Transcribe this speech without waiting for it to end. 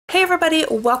Hey everybody,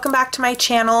 welcome back to my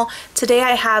channel. Today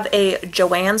I have a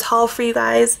JoAnns haul for you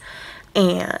guys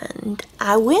and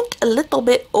I went a little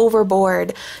bit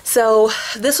overboard. So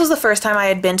this was the first time I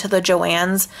had been to the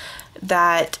JoAnns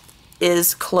that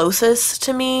is closest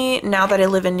to me now that I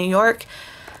live in New York.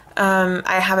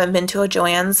 I haven't been to a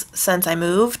JoAnns since I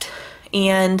moved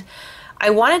and I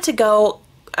wanted to go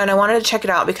and I wanted to check it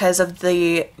out because of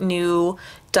the new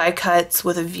die cuts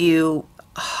with a view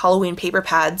Halloween paper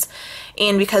pads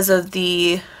and because of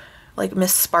the like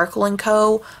Miss Sparkle &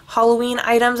 Co. Halloween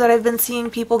items that I've been seeing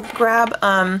people grab.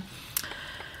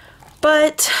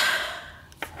 But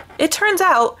it turns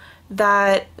out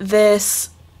that this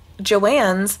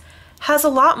JoAnns has a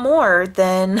lot more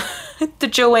than the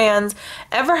JoAnns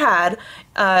ever had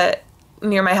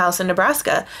near my house in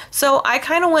Nebraska. So I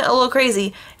kind of went a little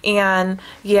crazy and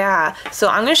yeah, so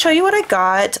I'm going to show you what I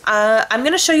got. I'm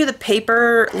going to show you the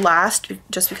paper last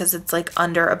just because it's like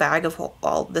under a bag of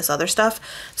all this other stuff.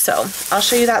 So I'll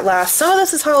show you that last. Some of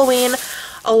this is Halloween,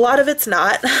 a lot of it's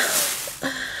not.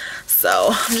 So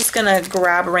I'm just going to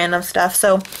grab random stuff.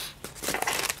 So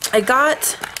I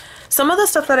got, some of the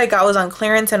stuff that I got was on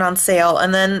clearance and on sale,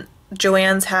 and then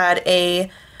JoAnns had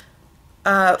a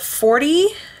 40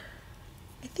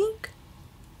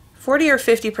 or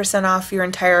 50% off your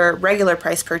entire regular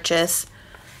price purchase.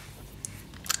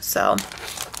 So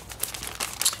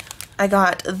I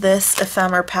got this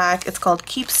ephemera pack. It's called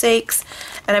Keepsakes,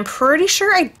 and I'm pretty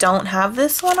sure I don't have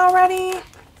this one already.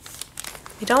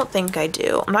 I don't think I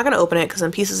do. I'm not going to open it because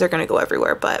then pieces are going to go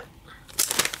everywhere, but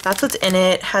that's what's in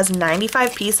it. It has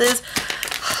 95 pieces.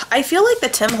 I feel like the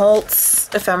Tim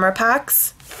Holtz ephemera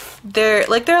packs, they're a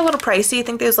little pricey. I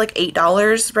think there's like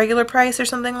 $8 regular price or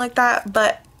something like that,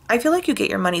 but I feel like you get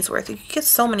your money's worth. You get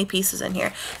so many pieces in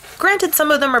here. Granted,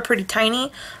 some of them are pretty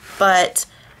tiny, but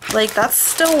like that's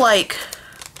still like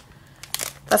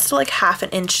half an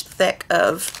inch thick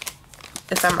of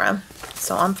ephemera,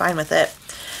 so I'm fine with it.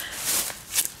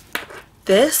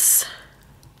 This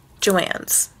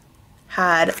JoAnns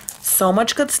had so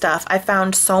much good stuff. I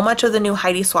found so much of the new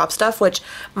Heidi Swapp stuff, which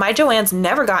my JoAnns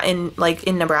never got in, like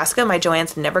in Nebraska, my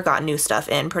JoAnns never got new stuff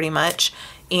in pretty much.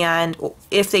 And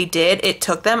if they did, it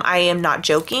took them, I am not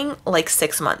joking, like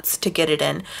 6 months to get it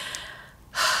in,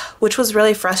 which was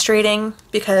really frustrating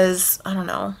because, I don't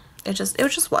know, it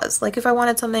just was. Like if I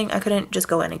wanted something, I couldn't just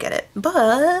go in and get it. But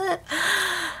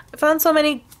I found so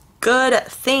many good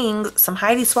things, some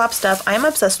Heidi Swapp stuff. I am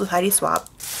obsessed with Heidi Swapp.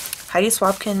 Heidi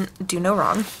Swapp can do no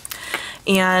wrong.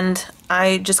 And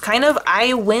I just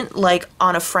I went like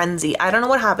on a frenzy. I don't know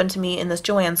what happened to me in this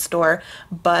JoAnns store,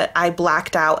 but I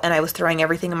blacked out and I was throwing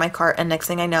everything in my cart, and next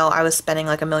thing I know, I was spending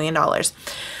like $1 million.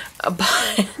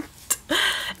 But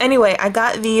anyway, I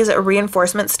got these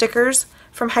reinforcement stickers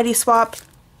from Heidi Swapp.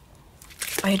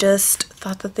 I just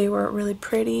thought that they were really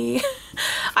pretty.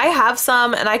 I have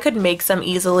some and I could make some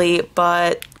easily,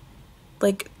 but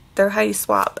like they're Heidi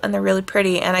Swapp and they're really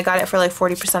pretty, and I got it for like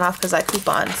 40% off because I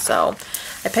coupon, so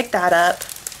I picked that up.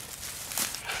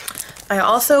 I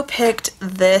also picked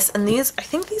this, and these, I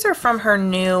think these are from her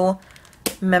new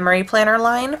memory planner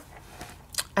line.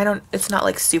 It's not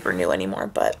like super new anymore,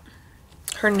 but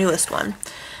her newest one.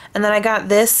 And then I got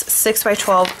this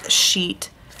 6x12 sheet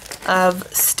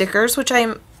of stickers, which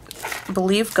I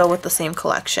believe go with the same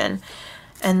collection,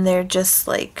 and they're just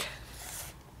like,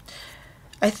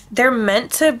 they're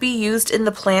meant to be used in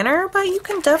the planner, but you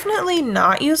can definitely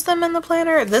not use them in the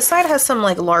planner. This side has some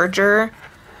like larger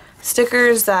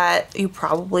stickers that you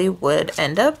probably would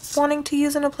end up wanting to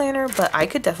use in a planner, but I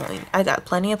got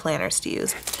plenty of planners to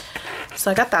use. So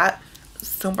I got that.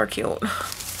 Super cute.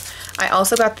 I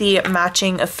also got the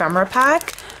matching ephemera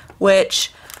pack,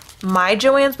 which my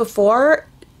JoAnns before,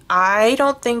 I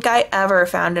don't think I ever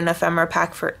found an ephemera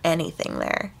pack for anything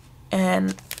there.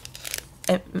 And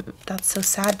that's so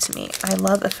sad to me. I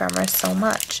love ephemera so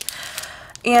much.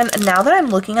 And now that I'm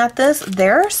looking at this,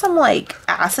 there are some like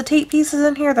acetate pieces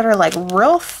in here that are like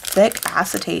real thick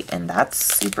acetate, and that's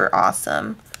super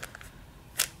awesome.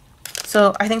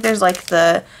 So I think there's like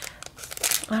the,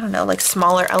 I don't know, like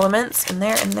smaller elements in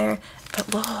there,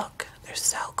 but look, they're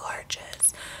so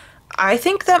gorgeous. I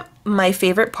think that my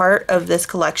favorite part of this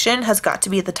collection has got to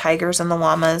be the tigers and the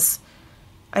llamas.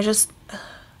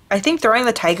 I think throwing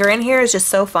the tiger in here is just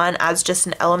so fun as just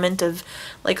an element of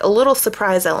like a little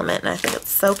surprise element, and I think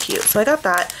it's so cute. So I got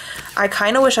that. I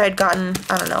kind of wish I had gotten,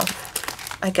 I don't know,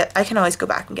 I can always go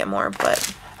back and get more,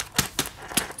 but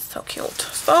so cute.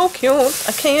 So cute.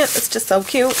 I can't. It's just so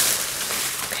cute.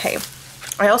 Okay.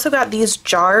 I also got these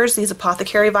jars, these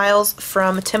apothecary vials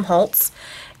from Tim Holtz,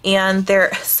 and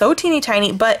they're so teeny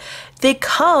tiny, but they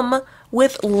come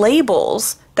with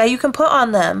labels that you can put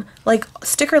on them, like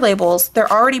sticker labels.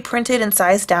 They're already printed and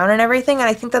sized down and everything, and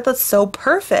I think that that's so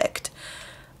perfect.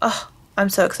 Oh, I'm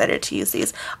so excited to use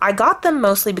these. I got them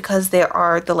mostly because they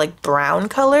are the like brown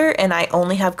color and I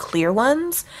only have clear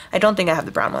ones. I don't think I have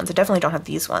the brown ones. I definitely don't have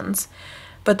these ones.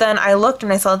 But then I looked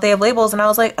and I saw that they have labels and I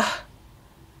was like, ugh,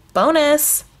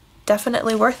 bonus.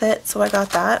 Definitely worth it. So I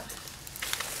got that.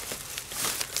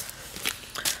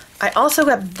 I also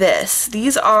got this.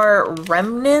 These are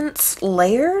remnants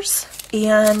layers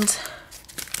and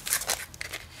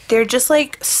they're just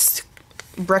like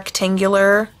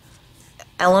rectangular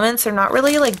elements. They're not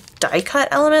really like die cut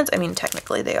elements. I mean,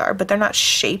 technically they are, but they're not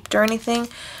shaped or anything.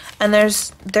 And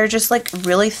they're just like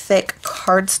really thick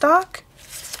cardstock.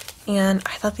 And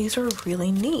I thought these were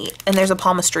really neat. And there's a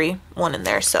palmistry one in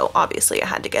there, so obviously I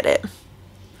had to get it.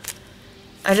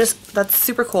 That's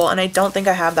super cool, and I don't think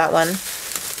I have that one.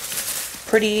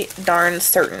 Pretty darn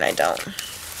certain I don't.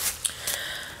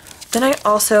 Then I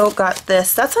also got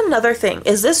this. That's another thing.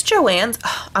 Is this JoAnns?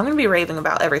 I'm going to be raving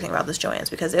about everything about this JoAnns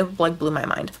because it like blew my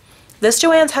mind. This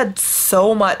JoAnns had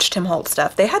so much Tim Holtz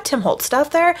stuff. They had Tim Holtz stuff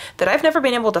there that I've never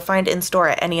been able to find in store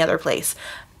at any other place.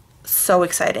 So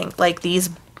exciting. Like these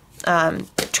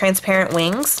transparent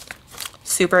wings.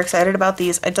 Super excited about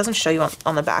these. It doesn't show you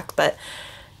on the back, but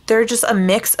they're just a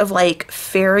mix of like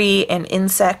fairy and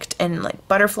insect and like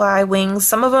butterfly wings.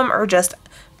 Some of them are just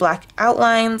black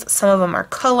outlines, some of them are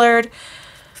colored,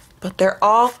 but they're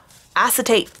all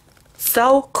acetate.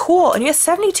 So cool. And you have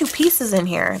 72 pieces in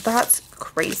here. That's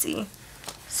crazy.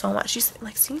 So much. You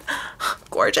like, see?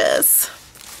 Gorgeous.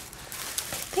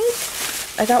 I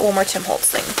think I got one more Tim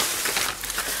Holtz thing.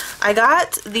 I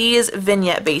got these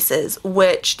vignette bases,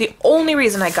 which the only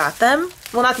reason I got them,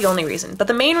 well, not the only reason, but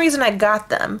the main reason I got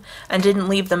them and didn't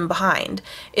leave them behind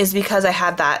is because I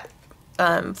had that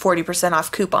 40%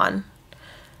 off coupon.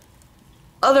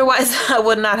 Otherwise, I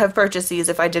would not have purchased these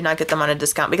if I did not get them on a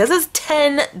discount, because it's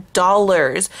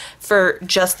 $10 for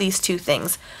just these two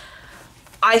things.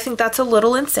 I think that's a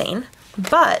little insane,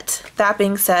 but that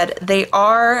being said, they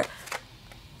are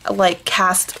like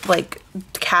cast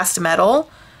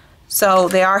metal, so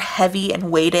they are heavy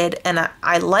and weighted, and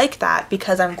I like that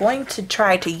because I'm going to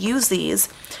try to use these.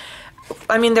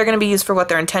 I mean, they're going to be used for what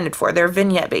they're intended for. They're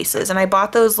vignette bases, and I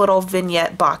bought those little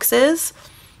vignette boxes.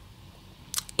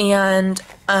 And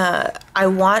I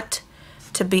want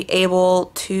to be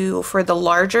able to, for the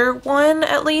larger one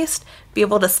at least, be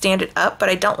able to stand it up, but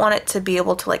I don't want it to be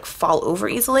able to like fall over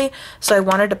easily. So I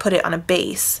wanted to put it on a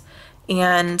base.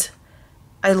 And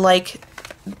I like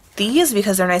these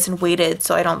because they're nice and weighted,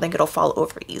 so I don't think it'll fall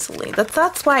over easily.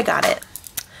 That's why I got it.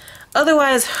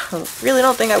 Otherwise, I really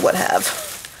don't think I would have.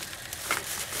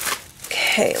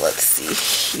 Okay, let's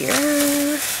see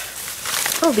here.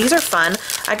 Oh, these are fun.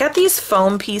 I got these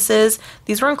foam pieces.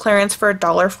 These were on clearance for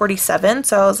 $1.47,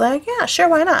 so I was like, yeah, sure,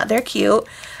 why not? They're cute.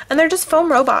 And they're just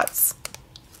foam robots.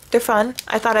 They're fun.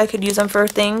 I thought I could use them for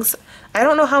things. I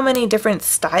don't know how many different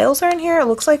styles are in here. It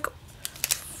looks like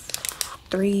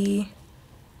 3,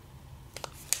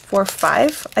 4,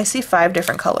 5. I see 5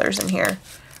 different colors in here.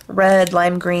 Red,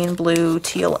 lime green, blue,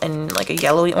 teal, and like a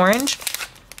yellowy orange.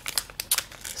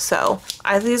 So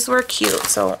these were cute,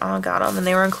 so I got them, and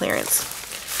they were on clearance.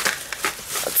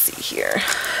 Let's see here.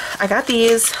 I got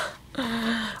these.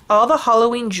 All the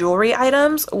Halloween jewelry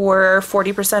items were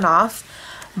 40% off,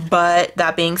 but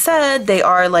that being said, they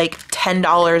are like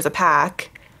 $10 a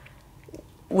pack,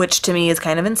 which to me is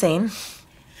kind of insane.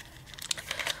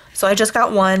 So I just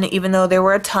got one, even though there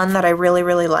were a ton that I really,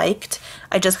 really liked.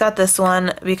 I just got this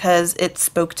one because it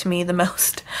spoke to me the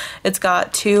most. It's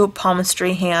got 2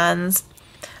 palmistry hands,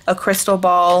 a crystal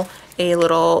ball, a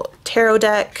little tarot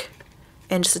deck,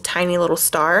 and just a tiny little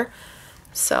star.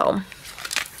 So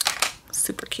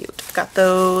super cute. Got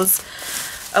those.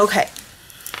 Okay.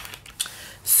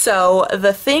 So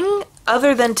the thing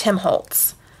other than Tim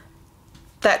Holtz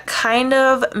that kind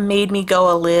of made me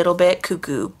go a little bit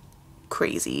cuckoo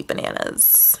crazy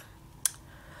bananas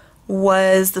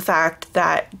was the fact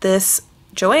that this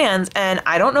JoAnns, and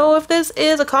I don't know if this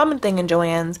is a common thing in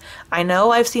JoAnns. I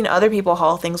know I've seen other people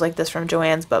haul things like this from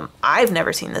JoAnns, but I've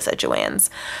never seen this at JoAnns.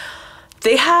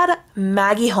 They had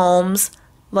Maggie Holmes,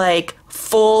 like,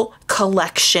 full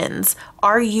collections.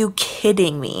 Are you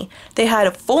kidding me? They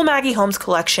had full Maggie Holmes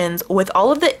collections with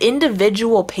all of the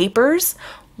individual papers.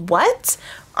 What?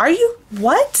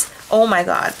 What? Oh my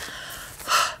god.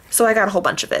 So I got a whole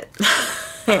bunch of it.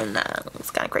 And it's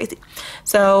kind of crazy.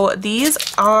 So these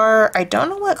are, I don't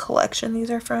know what collection these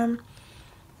are from.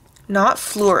 Not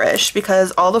Flourish,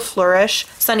 because all the Flourish,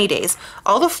 Sunny Days,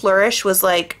 all the Flourish was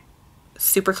like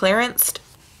super clearanced,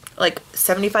 like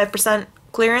 75%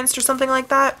 clearanced or something like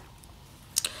that.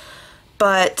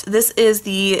 but this is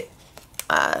the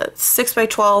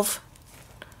 6x12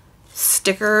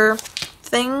 sticker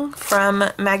thing from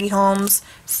Maggie Holmes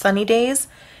Sunny Days,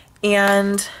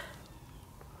 and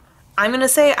I'm gonna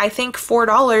say I think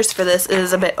 $4 for this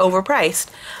is a bit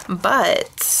overpriced,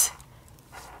 but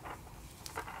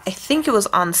I think it was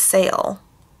on sale.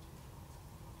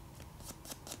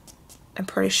 I'm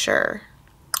pretty sure.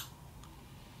 I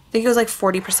think it was like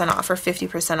 40% off or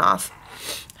 50% off.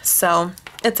 So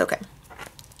it's okay.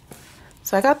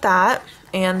 So I got that,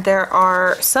 and there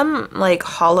are some like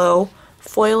hollow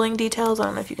foiling details. I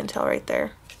don't know if you can tell right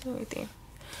there.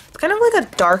 It's kind of like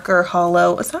a darker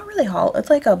hollow. It's not really hollow. It's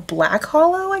like a black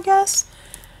hollow, I guess.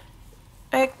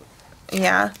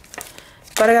 Yeah.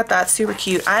 But I got that, super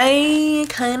cute. I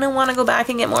kind of want to go back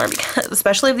and get more, because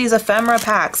especially these ephemera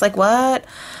packs. Like, what?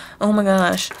 Oh my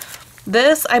gosh.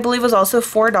 This, I believe, was also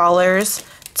 $4.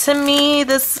 To me,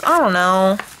 this, I don't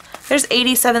know. There's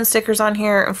 87 stickers on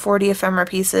here and 40 ephemera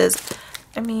pieces.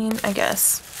 I mean, I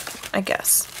guess.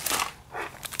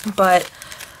 But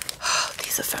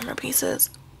these ephemera pieces,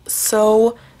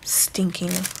 so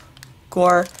stinking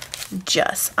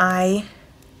gorgeous. I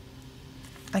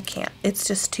can't. It's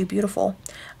just too beautiful.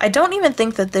 I don't even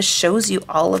think that this shows you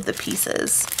all of the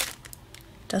pieces.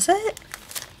 Does it?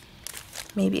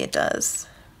 Maybe it does.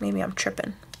 Maybe I'm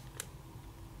tripping.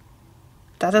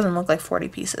 That doesn't look like 40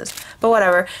 pieces. But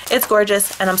whatever. It's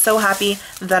gorgeous, and I'm so happy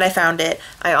that I found it.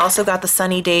 I also got the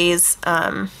Sunny Days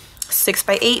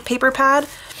 6x8 paper pad.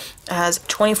 It has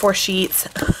 24 sheets.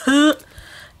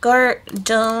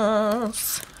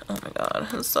 Gorgeous. Oh my god.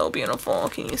 It's so beautiful.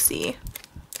 Can you see?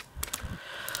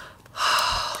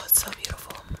 It's so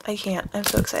beautiful. I can't. I'm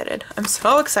so excited. I'm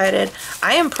so excited.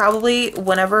 I am probably,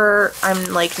 whenever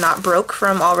I'm like not broke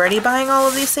from already buying all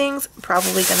of these things,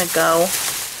 probably gonna go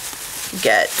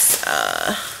get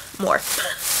more.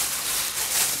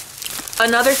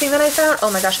 Another thing that I found,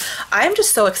 oh my gosh, I'm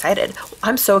just so excited.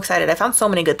 I'm so excited. I found so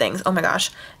many good things. Oh my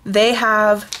gosh. They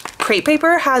have, Crate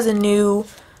Paper has a new,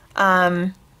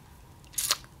 what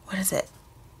is it?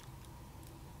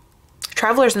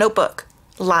 Traveler's Notebook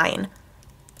line.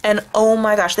 And oh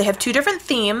my gosh, they have two different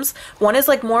themes. One is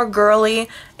like more girly,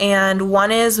 and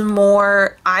one is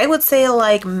more, I would say,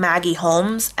 like Maggie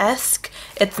Holmes-esque.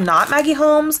 It's not Maggie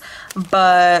Holmes,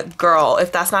 but girl,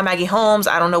 if that's not Maggie Holmes,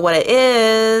 I don't know what it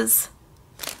is.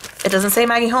 It doesn't say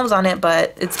Maggie Holmes on it,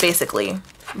 but it's basically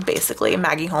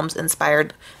Maggie Holmes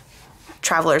inspired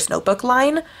Traveler's Notebook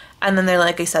line. And then there,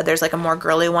 like I said, there's like a more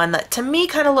girly one that to me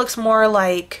kind of looks more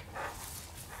like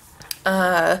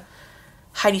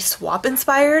Heidi Swapp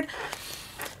inspired.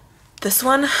 This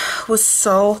one was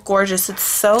so gorgeous. It's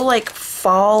so like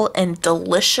fall and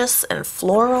delicious and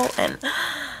floral, and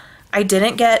I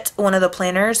didn't get one of the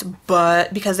planners,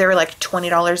 but because they were like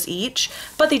 $20 each,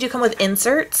 but they do come with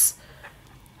inserts.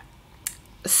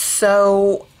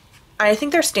 So I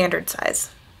think they're standard size,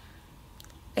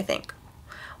 I think.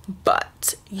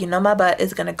 But you know my butt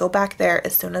is gonna go back there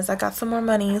as soon as I got some more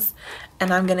monies,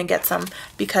 and I'm gonna get some,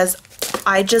 because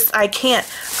I can't.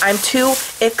 I'm too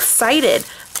excited.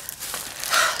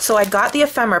 So I got the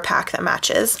ephemera pack that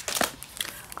matches.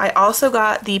 I also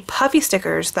got the puffy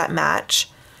stickers that match.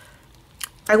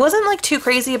 I wasn't like too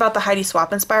crazy about the Heidi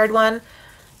Swapp inspired one,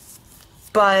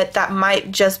 but that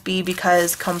might just be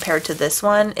because compared to this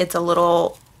one, it's a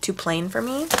little too plain for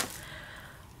me.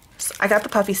 So I got the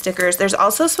puffy stickers. There's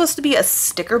also supposed to be a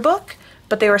sticker book,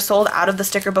 but they were sold out of the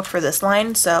sticker book for this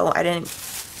line, so I didn't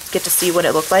get to see what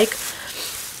it looked like.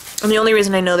 And the only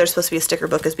reason I know there's supposed to be a sticker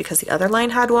book is because the other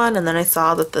line had one, and then I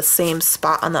saw that the same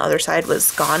spot on the other side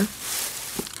was gone.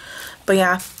 But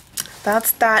yeah,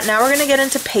 that's that. Now we're going to get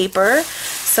into paper.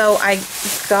 So I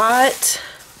got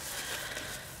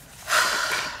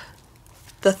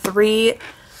the 3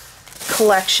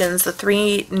 collections, the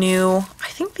 3 new, I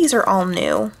think these are all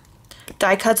new,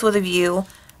 die cuts with a view,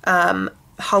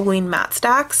 Halloween matte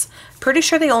stacks. Pretty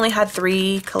sure they only had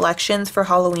 3 collections for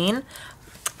Halloween.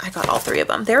 I got all 3 of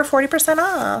them. They were 40%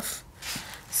 off.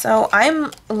 So I'm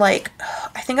like,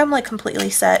 I think I'm like completely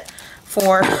set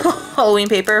for Halloween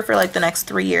paper for like the next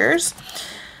 3 years.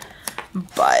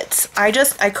 But I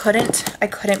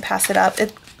couldn't pass it up.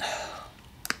 It's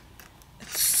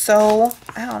so,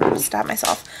 I don't know, stop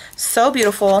myself. So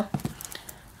beautiful.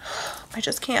 I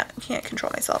just can't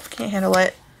control myself. Can't handle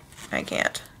it. I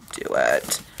can't do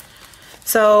it.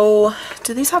 So,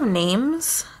 do these have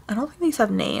names? I don't think these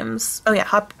have names. Oh yeah,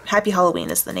 Happy Halloween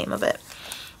is the name of it.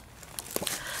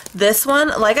 This one,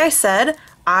 like I said, did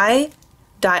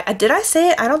I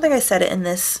say it? I don't think I said it in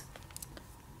this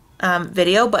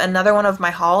video, but another one of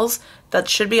my hauls that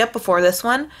should be up before this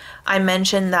one, I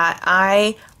mentioned that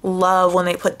I love when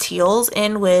they put teals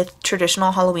in with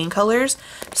traditional Halloween colors.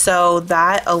 So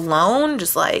that alone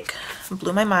just like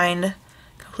blew my mind,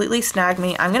 completely snagged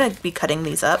me. I'm gonna be cutting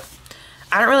these up.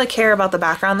 I don't really care about the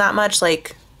background that much.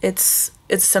 Like it's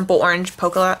simple orange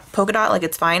polka dot, like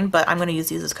it's fine, but I'm gonna use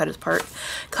these as cut parts.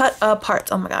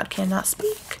 Oh my god, cannot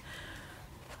speak.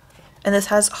 And this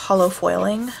has hollow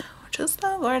foiling, which is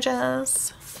so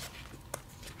gorgeous.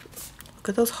 Look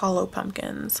at those hollow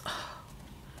pumpkins.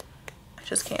 I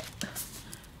just can't.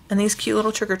 And these cute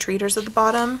little trick-or-treaters at the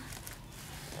bottom.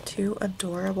 Too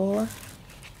adorable.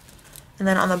 And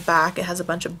then on the back it has a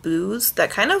bunch of boos that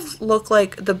kind of look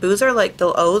like, the boos are like,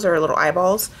 the O's are little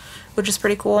eyeballs, which is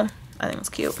pretty cool. I think it's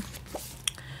cute.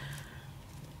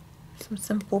 Some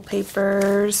simple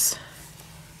papers.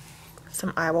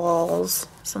 Some eyeballs.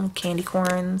 Some candy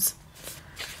corns.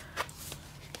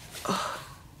 Oh,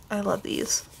 I love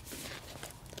these.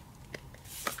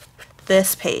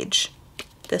 This page,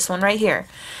 this one right here,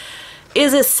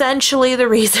 is essentially the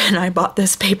reason I bought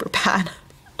this paper pad.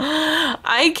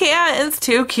 I can't, it's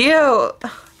too cute.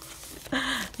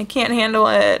 I can't handle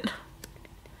it.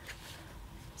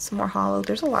 Some more hollow.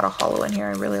 There's a lot of hollow in here.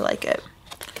 I really like it.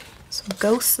 Some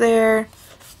ghosts there.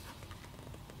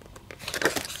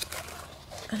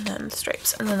 And then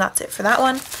stripes. And then that's it for that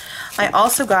one. I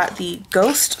also got the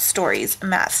Ghost Stories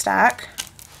matte stack.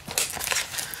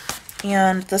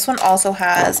 And this one also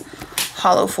has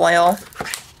hollow foil.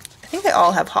 I think they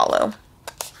all have hollow,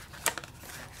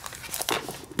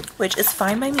 which is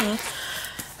fine by me.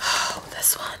 Oh,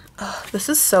 this one. Oh, this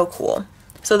is so cool.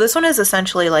 So this one is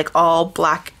essentially like all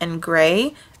black and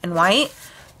gray and white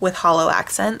with hollow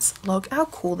accents. Look how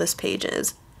cool this page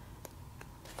is.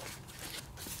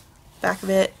 Back of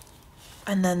it.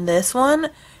 And then this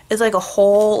one is like a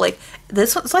whole, like,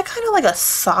 this one's like kind of like a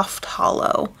soft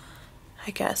hollow,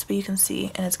 I guess, but you can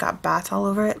see, and it's got bats all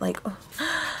over it, like, oh,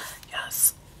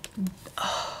 yes.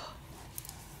 Oh,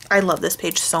 I love this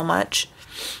page so much.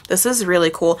 This is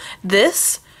really cool.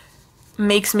 This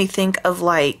makes me think of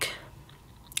like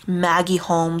Maggie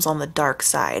Holmes on the dark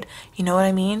side. You know what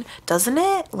I mean? Doesn't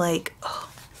it? Like, oh.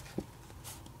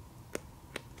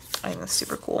 I think that's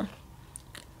super cool.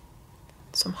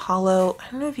 Some hollow. I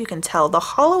don't know if you can tell. The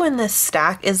hollow in this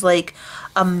stack is like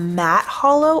a matte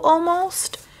hollow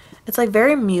almost. It's like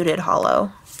very muted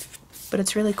hollow, but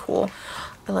it's really cool.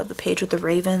 I love the page with the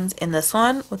ravens in this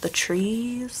one with the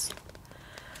trees.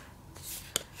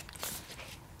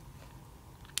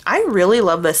 I really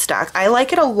love this stack. I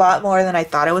like it a lot more than I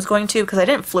thought I was going to because I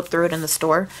didn't flip through it in the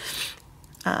store.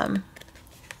 I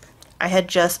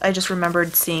just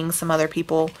remembered seeing some other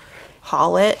people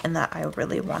haul it and that I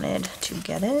really wanted to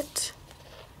get it.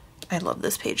 I love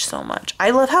this page so much. I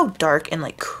love how dark and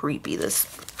like creepy this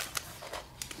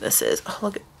is. Oh,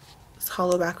 look at this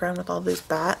hollow background with all these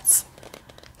bats.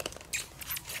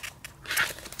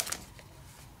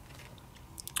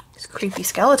 These creepy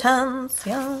skeletons,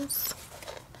 yes.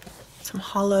 Some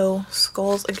hollow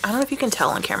skulls. I don't know if you can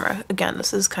tell on camera. Again,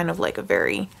 this is kind of like a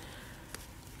very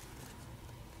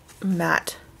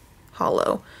matte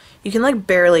hollow. You can like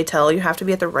barely tell. You have to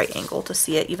be at the right angle to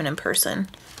see it even in person.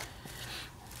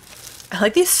 I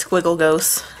like these squiggle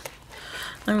ghosts.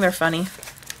 I think they're funny.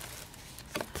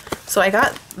 So I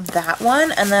got that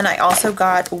one, and then I also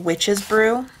got Witch's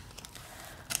Brew.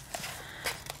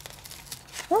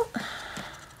 Well,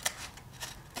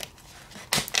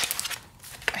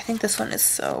 I think this one is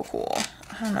so cool.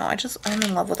 I don't know, I'm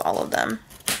in love with all of them.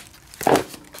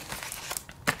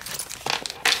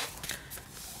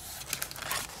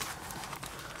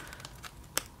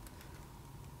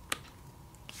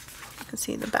 You can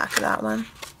see the back of that one.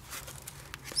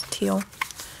 It's teal.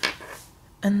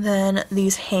 And then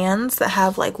these hands that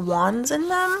have like wands in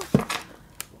them.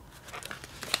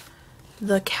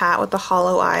 The cat with the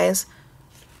hollow eyes.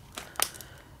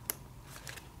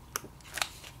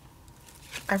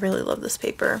 I really love this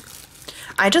paper.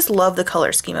 I just love the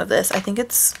color scheme of this. I think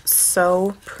it's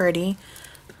so pretty.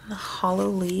 The hollow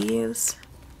leaves.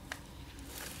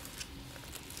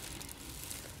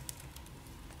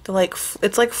 They're like,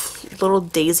 it's like little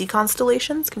daisy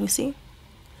constellations. Can you see?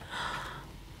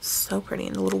 So pretty.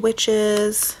 And the little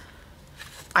witches.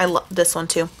 I love this one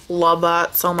too. Love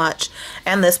that so much.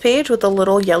 And this page with the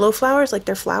little yellow flowers, like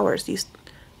they're flowers. These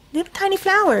little tiny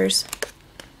flowers.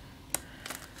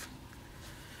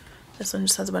 This one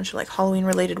just has a bunch of like Halloween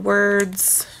related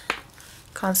words.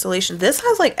 Constellation. This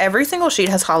has like every single sheet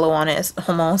has hollow on it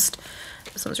almost.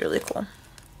 This one's really cool.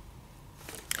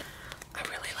 I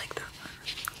really like that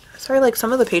one. Sorry, like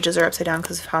some of the pages are upside down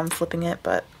because of how I'm flipping it,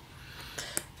 but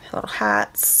I little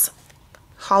hats,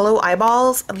 hollow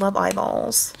eyeballs. I love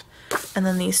eyeballs. And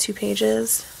then these 2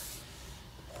 pages.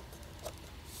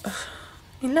 Ugh,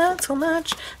 not so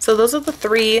much. So those are the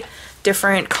 3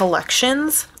 different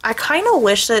collections. I kind of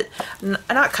wish that,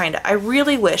 not kind of, I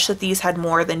really wish that these had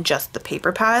more than just the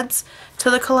paper pads to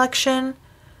the collection,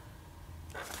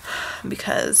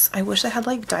 because I wish I had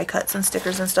like die cuts and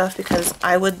stickers and stuff, because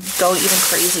I would go even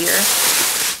crazier.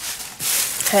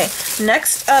 Okay,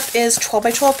 next up is 12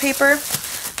 by 12 paper.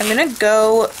 I'm gonna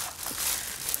go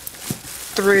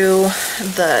through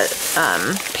the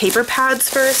paper pads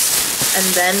first and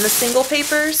then the single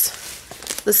papers.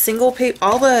 The single paper,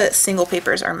 all the single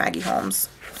papers are Maggie Holmes,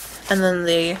 and then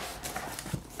the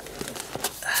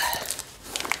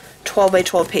 12 by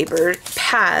 12 paper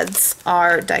pads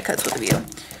are die cuts with a view.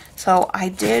 So I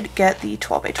did get the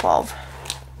 12 by 12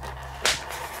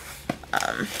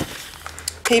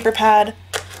 paper pad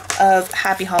of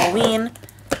Happy Halloween.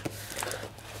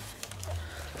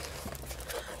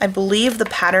 I believe the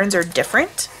patterns are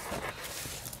different.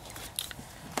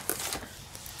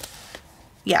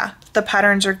 Yeah, the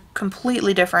patterns are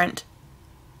completely different.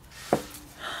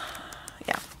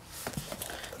 Yeah.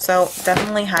 So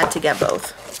definitely had to get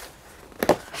both.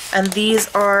 And these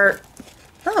are,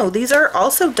 oh, these are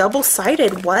also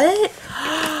double-sided. What?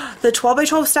 The 12 by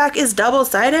 12 stack is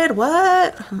double-sided?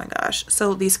 What? Oh my gosh.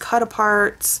 So these cut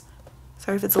aparts,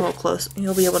 sorry if it's a little close,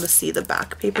 you'll be able to see the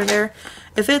back paper there.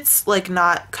 If it's like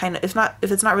not kind of,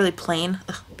 if it's not really plain,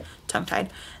 tongue-tied,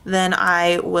 then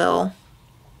I will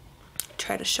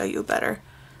try to show you better.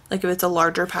 Like if it's a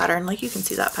larger pattern, like you can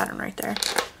see that pattern right there.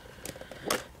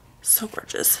 So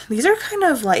gorgeous. These are kind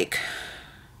of like,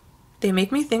 they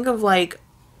make me think of like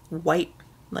white,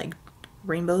 like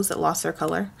rainbows that lost their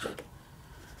color.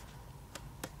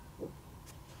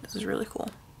 This is really cool.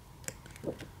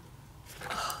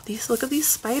 Oh, these, look at these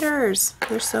spiders.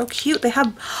 They're so cute. They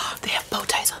have bow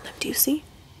ties on them. Do you see?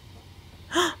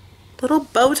 Little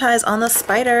bow ties on the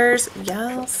spiders.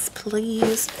 Yes,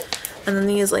 please. And then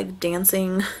these like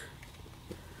dancing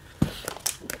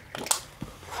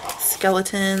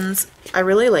skeletons. I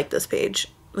really like this page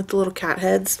with the little cat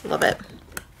heads. Love it.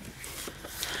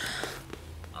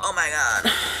 Oh my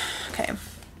god. Okay.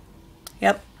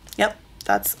 Yep.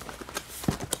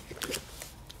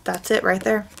 That's it right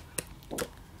there.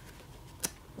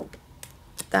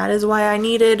 That is why I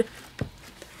needed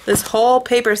this whole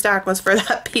paper stack, was for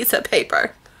that piece of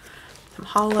paper. Some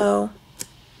hollow.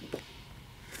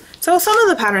 So some of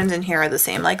the patterns in here are the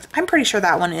same. Like, I'm pretty sure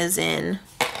that one is in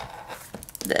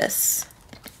this.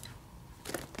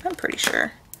 I'm pretty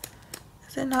sure.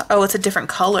 Is it not? Oh, it's a different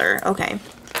color. Okay.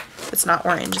 It's not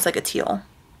orange. It's like a teal.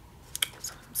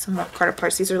 Some more card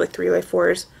parts. These are like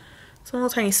 3x4s. Some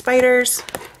little tiny spiders.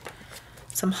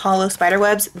 Some hollow spider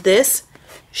webs. This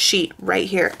sheet right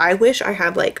here. I wish I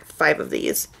had like 5 of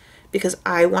these, because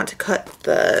I want to cut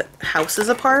the houses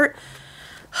apart.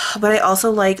 But I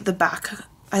also like the back.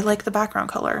 I like the background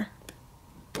color,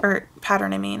 or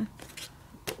pattern, I mean.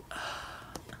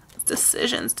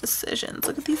 Decisions.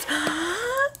 Look at these.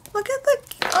 Look at the,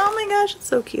 oh my gosh, it's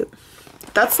so cute.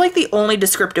 That's like the only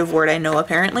descriptive word I know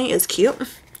apparently, is cute.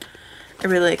 I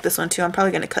really like this one too. I'm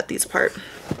probably going to cut these apart.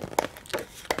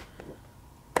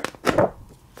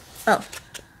 Oh,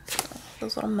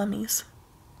 those little mummies.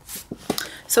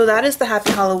 So that is the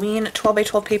Happy Halloween 12 by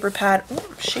 12 paper pad. Ooh,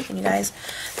 I'm shaking, you guys.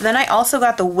 Then I also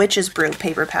got the Witch's Brew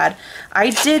paper pad. I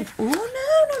did, ooh,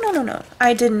 no.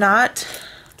 I did not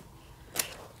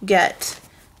get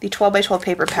the 12 by 12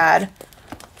 paper pad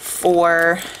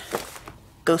for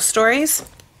Ghost Stories.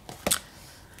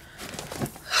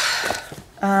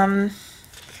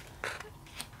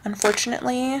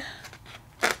 Unfortunately,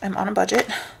 I'm on a budget,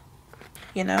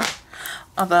 you know,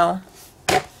 although,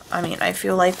 I mean, I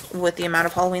feel like with the amount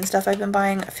of Halloween stuff I've been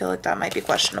buying, I feel like that might be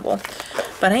questionable,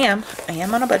 but I am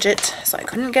on a budget, so I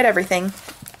couldn't get everything,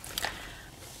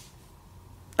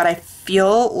 but I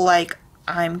feel like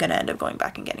I'm gonna end up going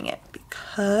back and getting it,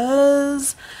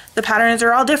 because the patterns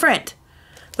are all different,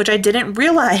 which I didn't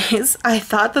realize. I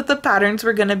thought that the patterns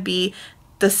were gonna be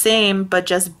the same, but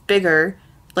just bigger,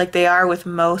 like they are with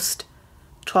most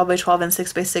 12 by 12 and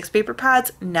 6 by 6 paper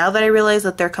pads. Now that I realize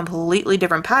that they're completely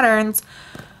different patterns,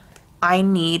 I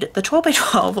need the 12 by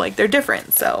 12, like they're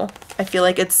different, so I feel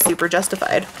like it's super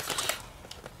justified.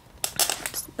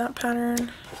 That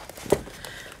pattern.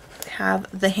 I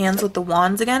have the hands with the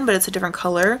wands again, but it's a different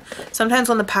color. Sometimes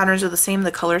when the patterns are the same,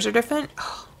 the colors are different.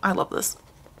 Oh, I love this.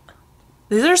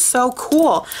 These are so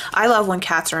cool. I love when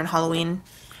cats are in Halloween.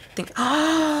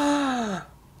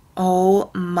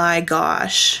 Oh my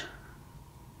gosh.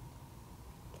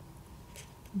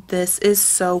 This is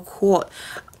so cool.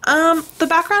 The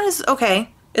background is okay.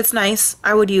 It's nice.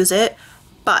 I would use it,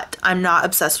 but I'm not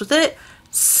obsessed with it.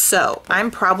 So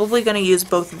I'm probably going to use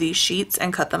both of these sheets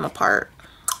and cut them apart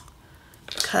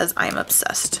because I'm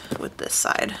obsessed with this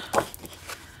side.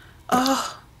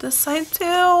 Oh, this side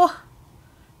too.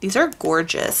 These are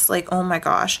gorgeous. Like, oh my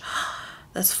gosh.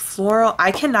 This floral.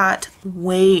 I cannot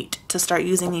wait to start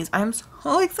using these. I'm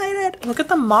so excited. Look at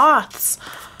the moths.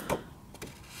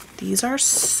 These are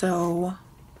so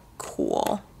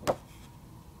cool.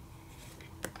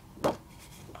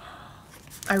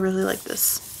 I really like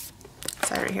this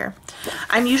side right here.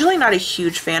 I'm usually not a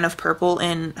huge fan of purple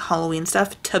in Halloween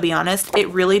stuff, to be honest. It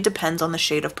really depends on the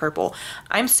shade of purple.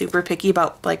 I'm super picky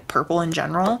about like purple in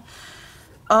general.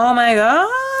 Oh my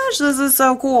gosh, this is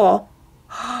so cool.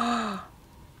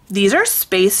 These are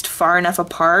spaced far enough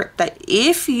apart that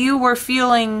if you were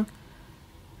feeling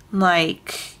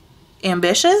like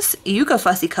ambitious, you could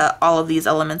fussy cut all of these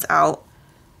elements out.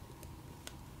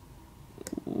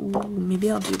 Ooh,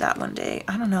 maybe I'll do that one day.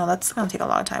 I don't know. That's gonna take a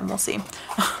lot of time. We'll see.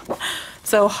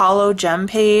 So hollow gem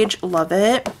page, love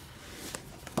it.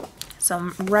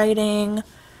 Some writing.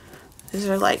 These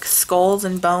are like skulls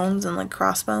and bones and like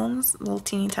crossbones, little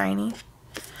teeny tiny.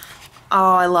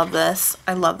 Oh, I love this.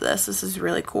 I love this. This is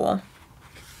really cool.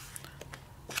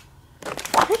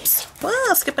 Oops.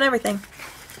 Wow, skipping everything.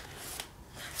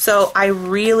 So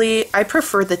I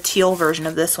prefer the teal version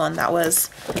of this one. That was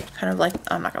kind of like,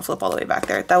 I'm not gonna flip all the way back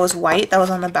there. That was white. That was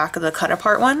on the back of the cut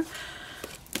apart one.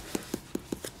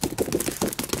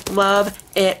 Love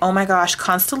it. Oh my gosh.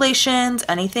 Constellations,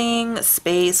 anything,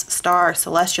 space, star,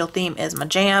 celestial theme is my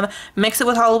jam. Mix it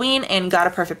with Halloween and got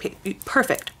a perfect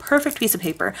piece of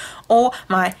paper. Oh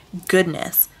my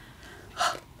goodness.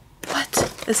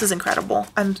 What? This is incredible.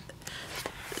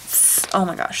 Oh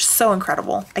my gosh, so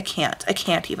incredible. I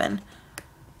can't even.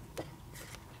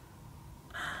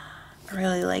 I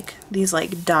really like these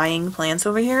like dying plants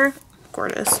over here.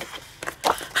 Gorgeous.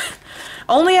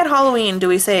 Only at Halloween do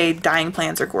we say dying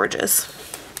plants are gorgeous.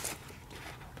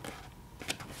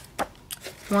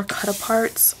 More cut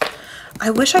aparts. I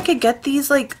wish I could get these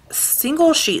like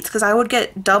single sheets because I would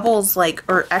get doubles like,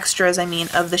 or extras I mean,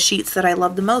 of the sheets that I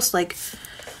love the most. Like,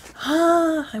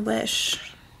 I wish.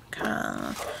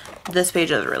 This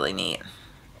page is really neat.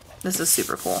 This is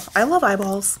super cool. I love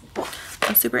eyeballs.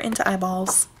 I'm super into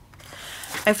eyeballs.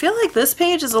 I feel like this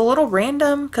page is a little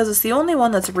random because it's the only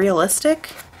one that's realistic.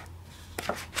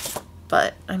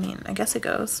 But, I mean, I guess it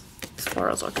goes. These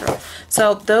florals look real.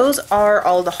 So, those are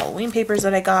all the Halloween papers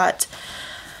that I got.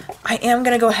 I am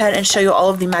going to go ahead and show you all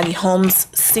of the Maggie Holmes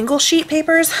single sheet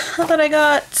papers that I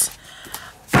got.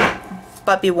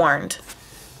 But be warned.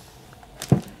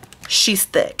 She's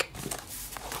thick.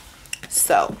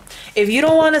 So, if you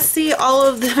don't want to see all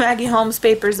of the Maggie Holmes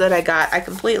papers that I got, I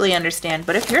completely understand.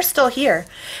 But if you're still here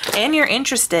and you're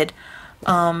interested,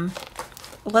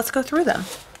 let's go through them.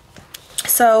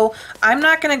 So, I'm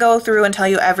not going to go through and tell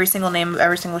you every single name of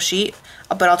every single sheet,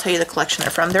 but I'll tell you the collection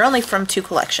they're from. They're only from 2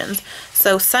 collections.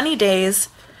 So, Sunny Days,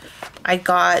 I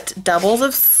got doubles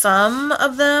of some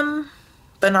of them,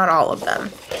 but not all of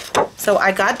them. So,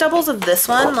 I got doubles of this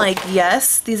one. Like,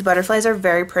 yes, these butterflies are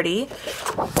very pretty,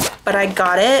 but I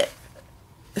got it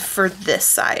for this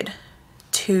side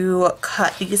to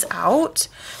cut these out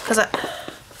because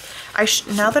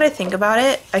now that I think about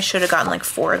it, I should have gotten like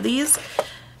 4 of these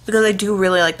because I do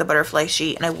really like the butterfly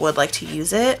sheet and I would like to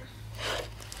use it,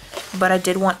 but I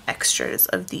did want extras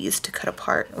of these to cut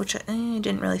apart, which I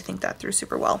didn't really think that through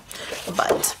super well,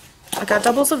 but I got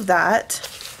doubles of that.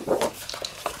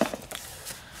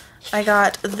 I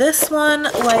got this one.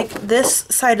 Like, this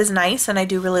side is nice and I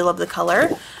do really love the color,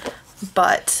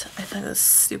 but I think it's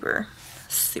super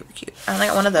cute. I only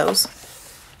got one of those,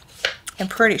 I'm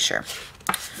pretty sure.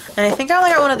 And I think I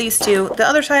only got one of these too. The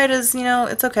other side is, you know,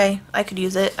 it's okay. I could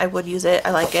use it. I would use it.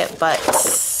 I like it, but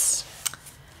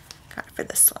got it for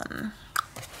this one.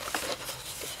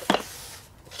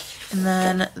 And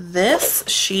then this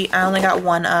sheet I only got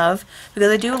one of because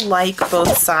I do like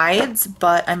both sides,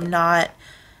 but I'm not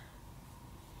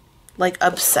like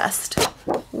obsessed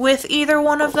with either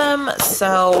one of them.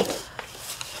 So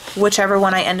whichever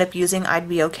one I end up using, I'd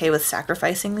be okay with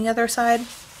sacrificing the other side.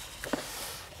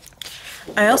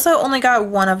 I also only got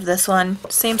one of this one.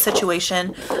 Same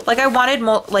situation. Like, I wanted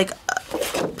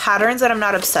patterns that I'm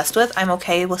not obsessed with. I'm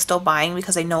okay with still buying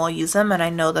because I know I'll use them and I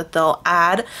know that they'll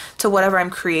add to whatever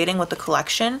I'm creating with the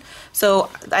collection. So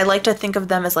I like to think of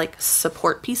them as like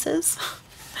support pieces.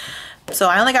 So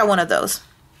I only got one of those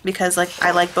because like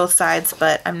I like both sides,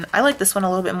 but I like this one a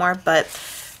little bit more, but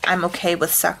I'm okay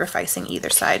with sacrificing either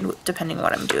side depending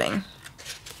what I'm doing.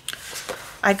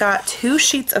 I got 2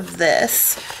 sheets of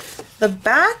this. The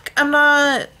back, I'm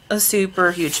not a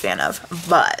super huge fan of,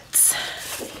 but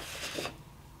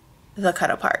the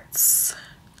cut aparts,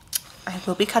 I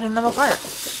will be cutting them apart.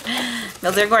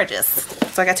 Those are gorgeous.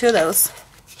 So I got 2 of those.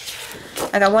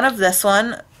 I got one of this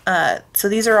one. So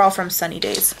these are all from Sunny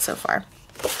Days so far.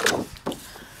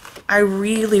 I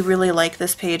really, really like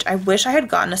this page. I wish I had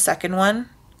gotten a second one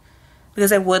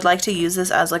because I would like to use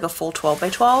this as like a full 12 by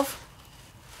 12.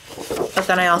 But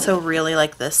then I also really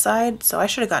like this side, so I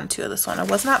should have gotten 2 of this one. I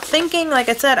was not thinking, like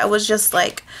I said, I was just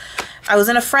like, I was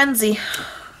in a frenzy.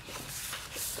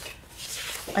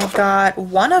 I got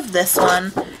one of this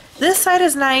one. This side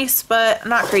is nice, but I'm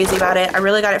not crazy about it. I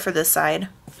really got it for this side.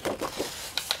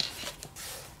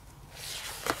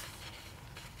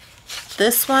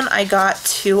 This one I got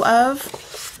 2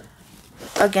 of.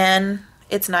 Again,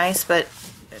 it's nice, but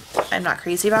I'm not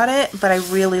crazy about it. But I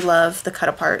really love the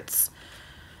cut aparts.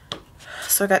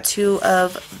 So I got 2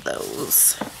 of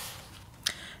those.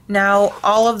 Now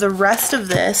all of the rest of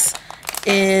this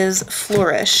is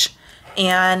Flourish,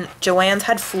 and JoAnns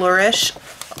had Flourish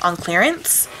on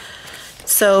clearance.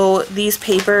 So these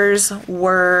papers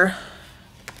were,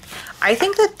 I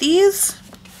think that these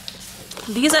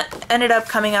ended up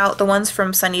coming out, the ones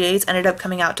from Sunny Days ended up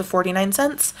coming out to 49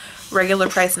 cents, regular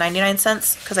price 99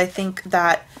 cents, because I think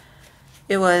that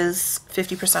it was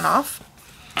 50% off.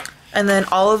 And then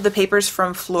all of the papers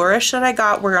from Flourish that I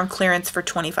got were on clearance for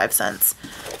 25 cents.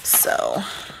 So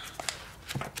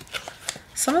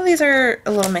some of these are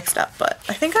a little mixed up, but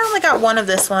I think I only got one of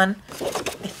this one,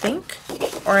 I think.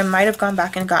 Or I might have gone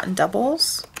back and gotten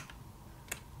doubles.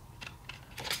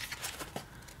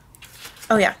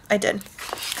 Oh yeah, I did.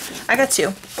 I got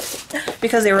 2.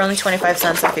 Because they were only 25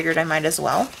 cents, I figured I might as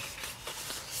well.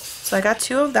 So I got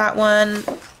 2 of that one.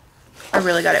 I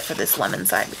really got it for this lemon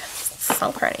side because it's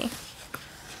so pretty.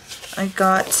 I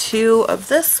got 2 of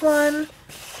this one,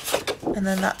 and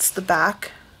then that's the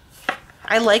back.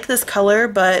 I like this color,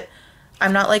 but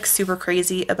I'm not like super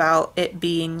crazy about it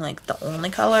being like the only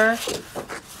color,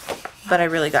 but I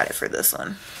really got it for this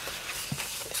one.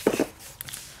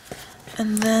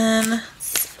 And then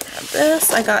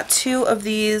this, I got 2 of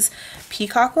these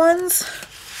peacock ones,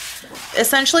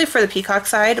 essentially for the peacock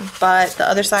side, but the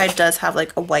other side does have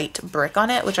like a white brick on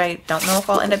it, which I don't know if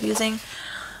I'll end up using.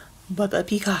 But the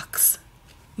peacocks,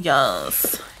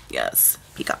 yes, yes,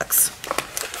 peacocks.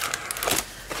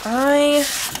 I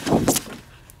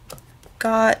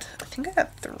think I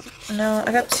got 3, no,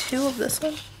 I got 2 of this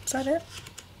one. Is that it?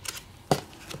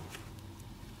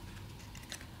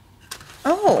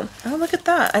 Oh, look at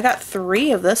that. I got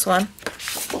 3 of this one.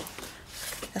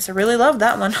 Yes, I really love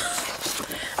that one.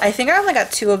 I think I only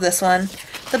got 2 of this one.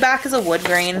 The back is a wood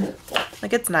grain.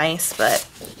 Like, it's nice, but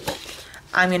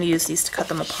I'm going to use these to cut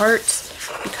them apart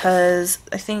because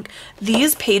I think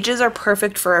these pages are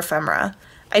perfect for ephemera.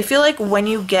 I feel like when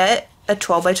you get a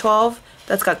 12 by 12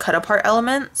 that's got cut apart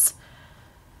elements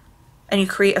and you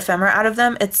create ephemera out of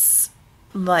them, it's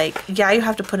like, yeah, you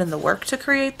have to put in the work to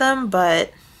create them,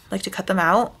 but like to cut them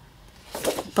out,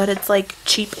 but it's like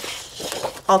cheap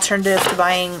alternative to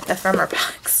buying ephemera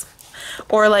packs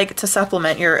or like to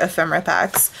supplement your ephemera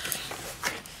packs.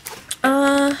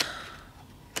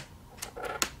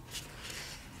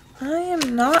 I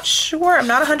am not sure. I'm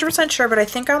not 100% sure, but I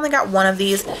think I only got 1 of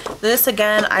these. This,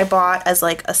 again, I bought as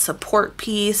like a support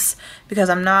piece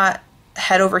because I'm not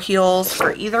head over heels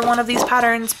for either one of these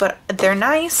patterns, but they're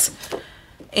nice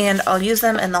and I'll use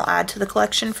them and they'll add to the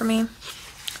collection for me.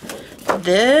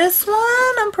 This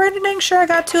one, I'm pretty dang sure I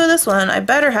got 2 of this one. I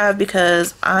better have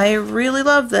because I really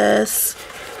love this.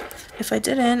 If I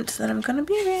didn't, then I'm gonna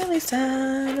be really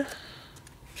sad.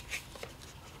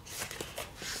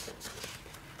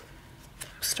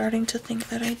 Starting to think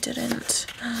that I didn't.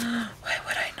 Why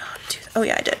would I not do that? Oh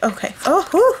yeah, I did. Okay. Oh,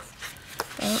 whew.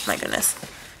 Oh my goodness.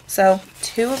 So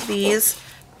 2 of these.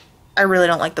 I really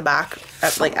don't like the back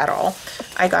at all.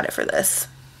 I got it for this,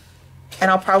 and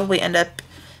I'll probably end up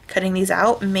cutting these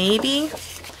out. Maybe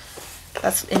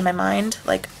that's in my mind.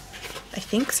 Like, I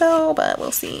think so, but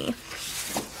we'll see.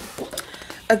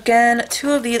 Again,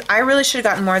 2 of these. I really should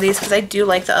have gotten more of these because I do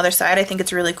like the other side. I think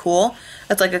it's really cool.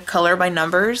 It's like a color by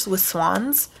numbers with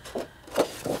swans.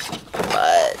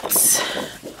 But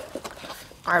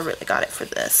I really got it for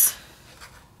this.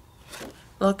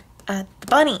 Look at the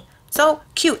bunny. So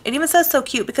cute. It even says so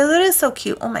cute because it is so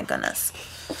cute. Oh my goodness.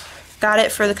 Got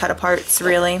it for the cut aparts,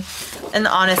 really. And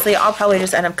honestly, I'll probably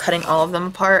just end up cutting all of them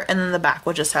apart, and then the back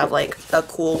will just have like a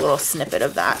cool little snippet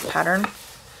of that pattern.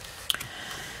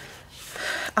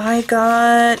 I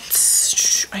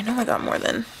know I got more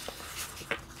than,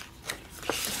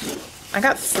 I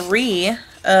got 3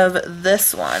 of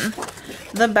this one.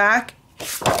 The back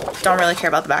don't really care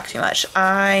about the back too much.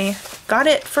 I got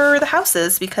it for the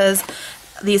houses because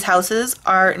these houses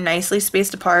are nicely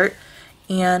spaced apart,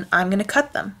 and I'm going to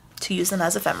cut them to use them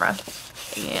as ephemera.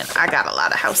 And I got a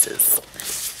lot of houses.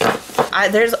 I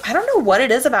don't know what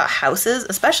it is about houses,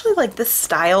 especially like this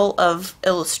style of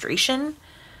illustration,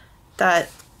 that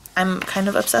I'm kind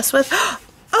of obsessed with.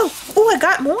 Oh, I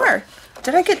got more.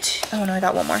 Did I get oh no, I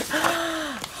got one more.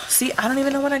 See, I don't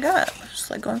even know what I got. I'm just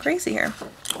like going crazy here.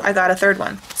 I got a third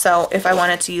one. So if I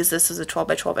wanted to use this as a 12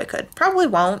 by 12, I could. Probably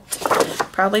won't.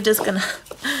 Probably just gonna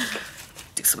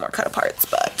do some more cut aparts,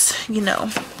 but you know,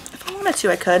 if I wanted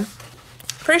to, I could.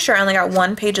 Pretty sure I only got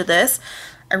one page of this.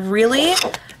 I really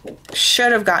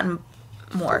should have gotten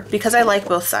more because I like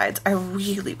both sides. I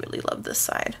really, really love this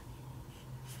side.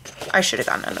 I should have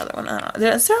gotten another one. I don't know.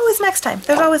 There's always next time.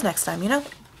 There's always next time, you know?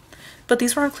 But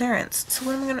these were on clearance. So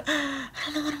what am I gonna... I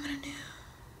don't know what I'm gonna do.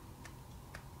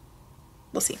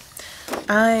 We'll see.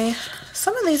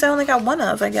 Some of these I only got one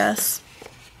of, I guess.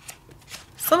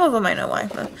 Some of them I know why.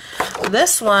 But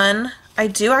this one, I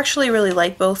do actually really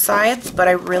like both sides, but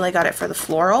I really got it for the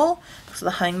floral. So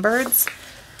the hummingbirds.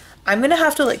 I'm gonna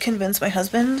have to like convince my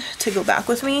husband to go back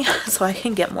with me so I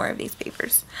can get more of these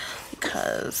papers,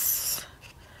 because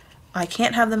I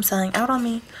can't have them selling out on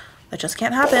me. That just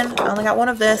can't happen. I only got one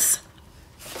of this.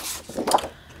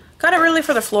 Got it really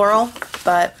for the floral,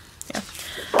 but yeah.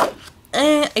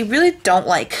 I really don't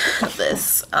like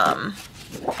this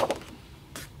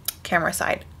camera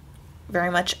side very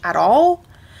much at all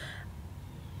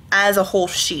as a whole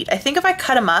sheet. I think if I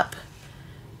cut them up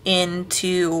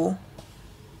into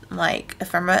like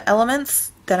ephemera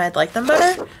elements, then I'd like them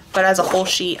better, but as a whole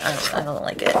sheet, I don't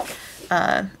like it.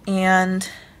 And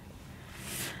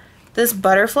this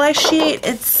butterfly sheet,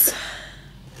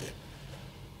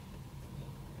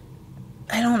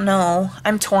 I don't know.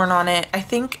 I'm torn on it. I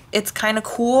think it's kind of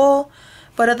cool,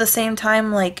 but at the same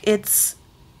time, like, it's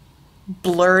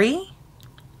blurry.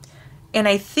 And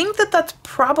I think that that's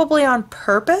probably on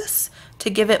purpose to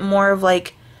give it more of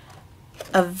like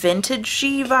a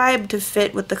vintagey vibe to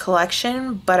fit with the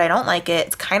collection, but I don't like it.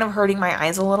 It's kind of hurting my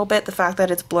eyes a little bit, the fact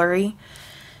that it's blurry.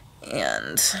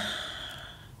 And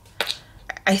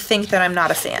I think that I'm not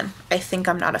a fan. I think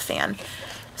I'm not a fan.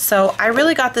 So I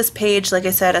really got this page, like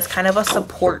I said, as kind of a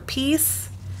support piece,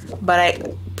 but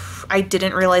I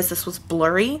didn't realize this was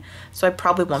blurry, so I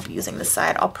probably won't be using this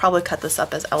side. I'll probably cut this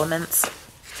up as elements.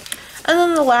 And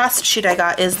then the last sheet I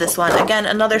got is this one. Again,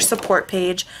 another support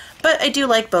page, but I do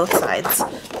like both sides,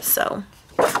 so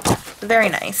very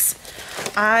nice.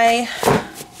 I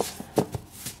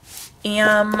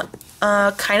am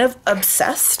kind of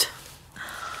obsessed.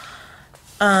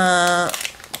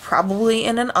 Probably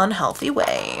in an unhealthy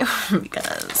way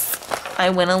because I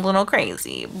went a little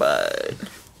crazy, but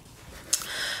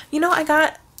you know, I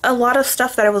got a lot of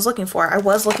stuff that I was looking for. I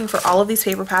was looking for all of these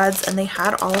paper pads and they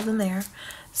had all of them there.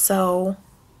 So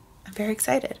I'm very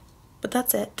excited, but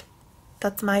that's it.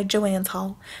 That's my JoAnns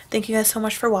haul. Thank you guys so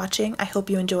much for watching. I hope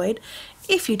you enjoyed.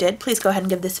 If you did, please go ahead and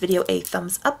give this video a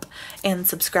thumbs up and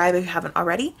subscribe if you haven't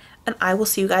already. And I will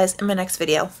see you guys in my next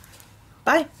video.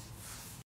 Bye.